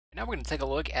Now we're going to take a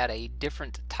look at a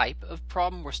different type of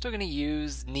problem. We're still going to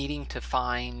use needing to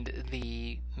find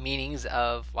the meanings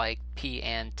of like P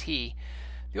and T.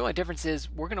 The only difference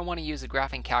is we're going to want to use a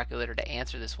graphing calculator to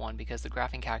answer this one because the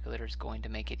graphing calculator is going to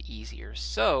make it easier.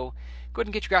 So go ahead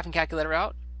and get your graphing calculator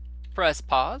out, press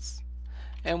pause,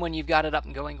 and when you've got it up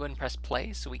and going, go ahead and press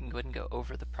play so we can go ahead and go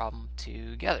over the problem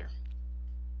together.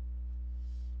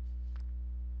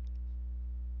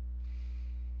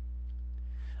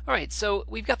 Alright, so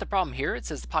we've got the problem here. It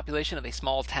says the population of a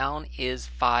small town is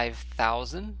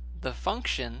 5,000. The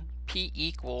function p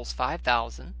equals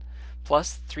 5,000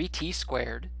 plus 3t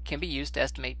squared can be used to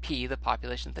estimate p, the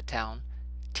population of the town,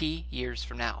 t years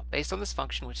from now. Based on this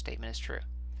function, which statement is true?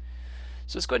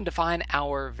 So let's go ahead and define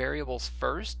our variables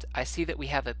first. I see that we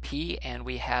have a p and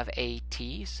we have a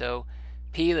t. So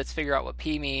p, let's figure out what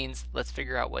p means. Let's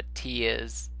figure out what t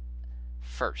is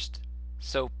first.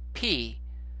 So p,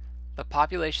 the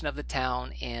population of the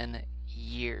town in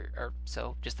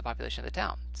so just the population of the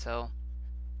town. So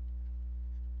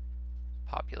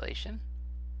population.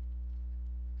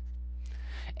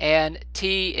 And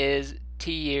t is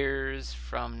t years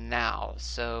from now.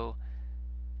 So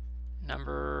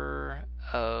number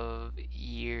of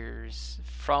years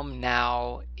from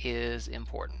now is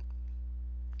important.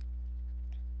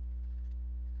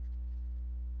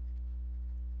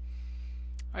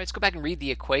 All right, let's go back and read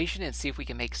the equation and see if we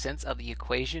can make sense of the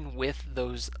equation with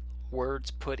those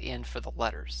words put in for the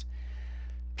letters.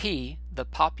 P, the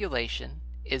population,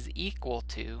 is equal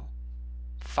to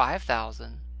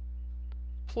 5,000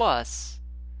 plus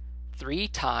 3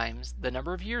 times the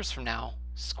number of years from now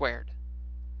squared.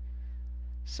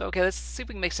 So okay, let's see if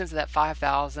we can make sense of that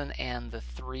 5,000 and the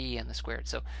 3 and the squared.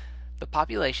 So the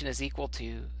population is equal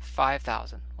to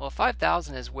 5,000. Well,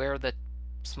 5,000 is where the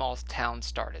small town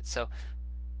started. So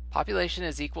population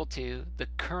is equal to the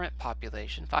current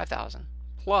population, 5,000,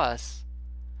 plus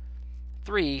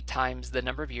 3 times the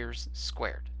number of years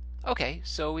squared. Okay,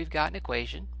 so we've got an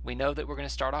equation. We know that we're going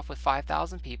to start off with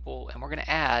 5,000 people, and we're going to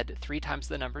add 3 times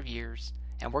the number of years,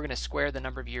 and we're going to square the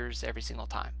number of years every single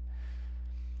time.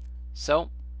 So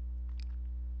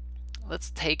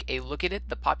let's take a look at it.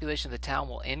 The population of the town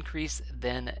will increase,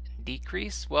 then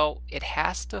decrease. Well, it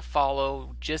has to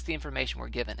follow just the information we're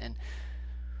given. And,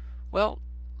 well,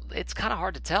 it's kind of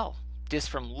hard to tell just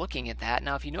from looking at that.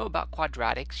 Now, if you know about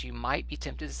quadratics, you might be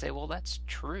tempted to say, well, that's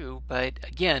true. But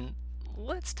again,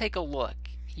 let's take a look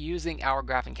using our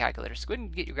graphing calculator. So go ahead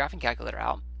and get your graphing calculator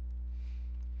out.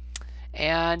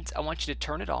 And I want you to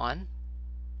turn it on.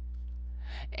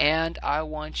 And I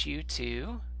want you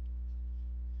to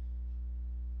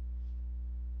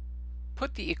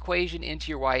put the equation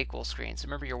into your y equals screen. So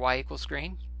remember your y equals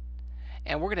screen.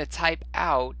 And we're going to type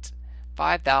out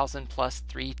 5,000 plus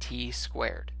 3t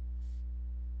squared.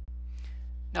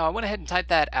 Now I went ahead and typed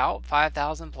that out,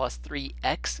 5,000 plus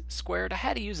 3x squared. I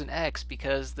had to use an x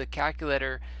because the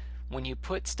calculator, when you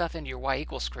put stuff into your y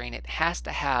equals screen, it has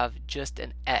to have just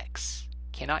an x.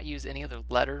 Cannot use any other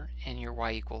letter in your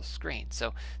y equals screen.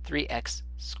 So 3x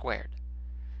squared.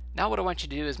 Now what I want you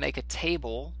to do is make a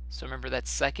table. So remember that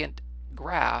second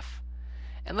graph.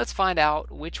 And let's find out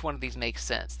which one of these makes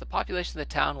sense. The population of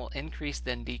the town will increase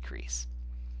then decrease.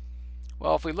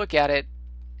 Well, if we look at it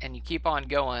and you keep on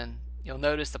going, you'll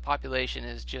notice the population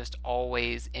is just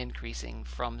always increasing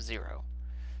from 0.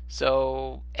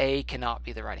 So A cannot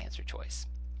be the right answer choice.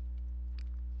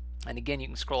 And again, you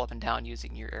can scroll up and down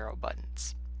using your arrow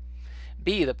buttons.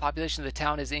 B, the population of the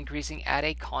town is increasing at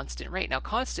a constant rate. Now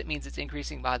constant means it's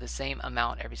increasing by the same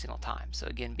amount every single time. So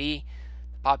again, B,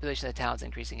 population of the town is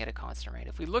increasing at a constant rate.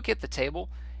 If we look at the table,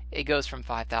 it goes from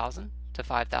 5,000 to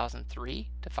 5,003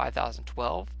 to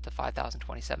 5,012 to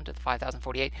 5,027 to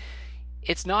 5,048.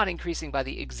 It's not increasing by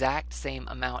the exact same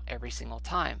amount every single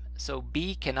time. So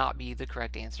B cannot be the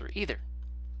correct answer either.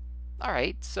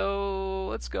 Alright, so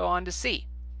let's go on to C.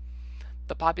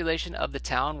 The population of the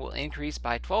town will increase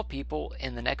by 12 people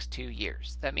in the next 2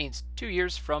 years. That means 2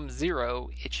 years from 0,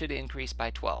 it should increase by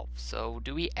 12. So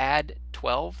do we add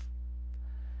 12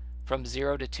 from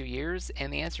 0 to 2 years?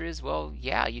 And the answer is, well,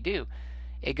 yeah, you do.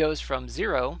 It goes from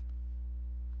 0,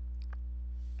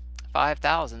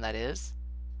 5,000 that is,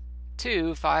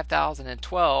 to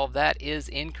 5,012. That is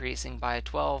increasing by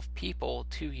 12 people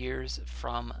 2 years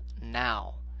from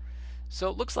now. So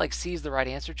it looks like C is the right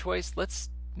answer choice. Let's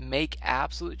make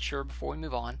absolute sure before we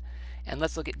move on, and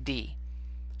let's look at D.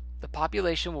 The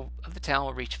population of the town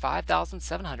will reach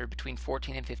 5,700 between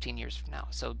 14 and 15 years from now.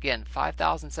 So again,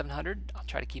 5,700, I'll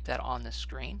try to keep that on the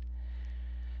screen,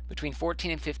 between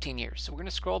 14 and 15 years. So we're going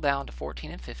to scroll down to 14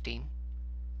 and 15.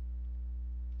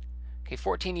 Okay,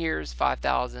 14 years,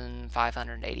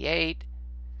 5,588.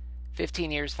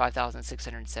 15 years,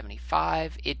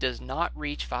 5,675. It does not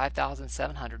reach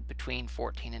 5,700 between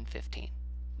 14 and 15.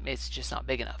 It's just not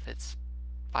big enough. It's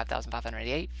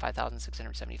 5,588,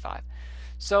 5,675.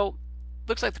 So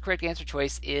looks like the correct answer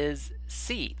choice is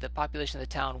C. The population of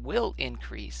the town will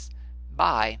increase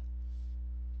by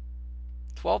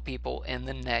 12 people in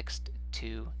the next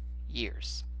 2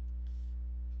 years.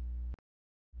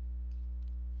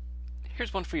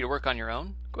 Here's one for you to work on your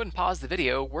own. Go ahead and pause the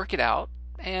video, work it out,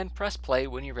 and press play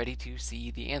when you're ready to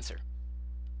see the answer.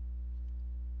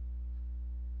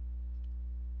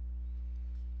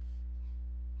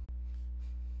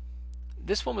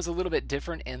 This one was a little bit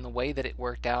different in the way that it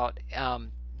worked out,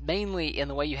 mainly in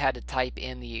the way you had to type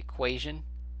in the equation.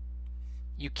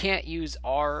 You can't use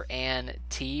R and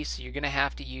T, so you're going to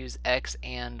have to use X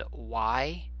and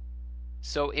Y.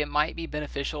 So it might be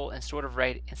beneficial instead of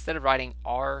writing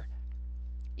R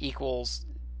equals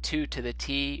 2 to the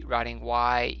t, writing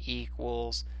y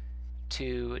equals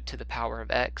 2 to the power of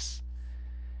x.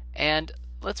 And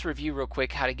let's review real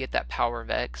quick how to get that power of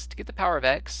x. To get the power of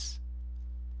x,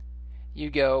 you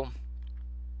go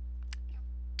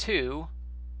 2,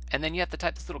 and then you have to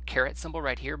type this little caret symbol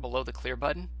right here below the clear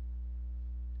button,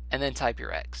 and then type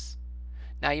your x.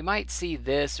 Now you might see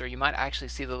this, or you might actually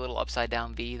see the little upside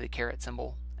down V, the caret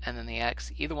symbol, and then the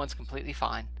x. Either one's completely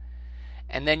fine.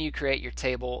 And then you create your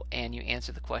table and you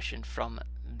answer the question from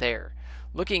there.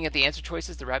 Looking at the answer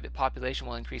choices, the rabbit population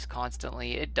will increase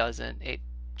constantly. It doesn't. It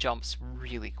jumps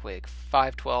really quick.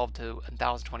 512 to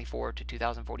 1024 to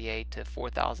 2048 to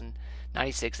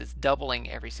 4096. It's doubling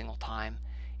every single time.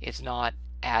 It's not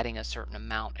adding a certain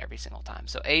amount every single time.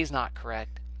 So A is not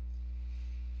correct.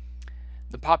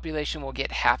 The population will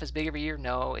get half as big every year.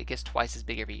 No, it gets twice as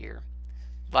big every year.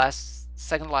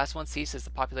 Second to last one, C, says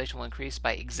the population will increase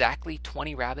by exactly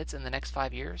 20 rabbits in the next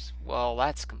 5 years. Well,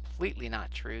 that's completely not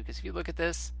true, because if you look at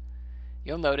this,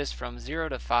 you'll notice from 0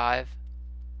 to 5,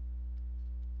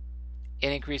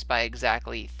 it increased by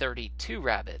exactly 32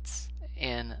 rabbits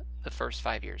in the first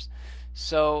 5 years.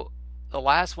 So the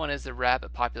last one is the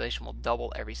rabbit population will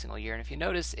double every single year, and if you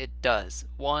notice, it does.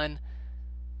 1,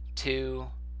 2,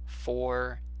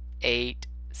 4, 8,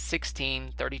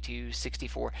 16, 32,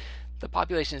 64. The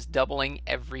population is doubling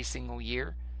every single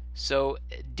year, so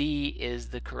D is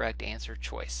the correct answer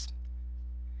choice.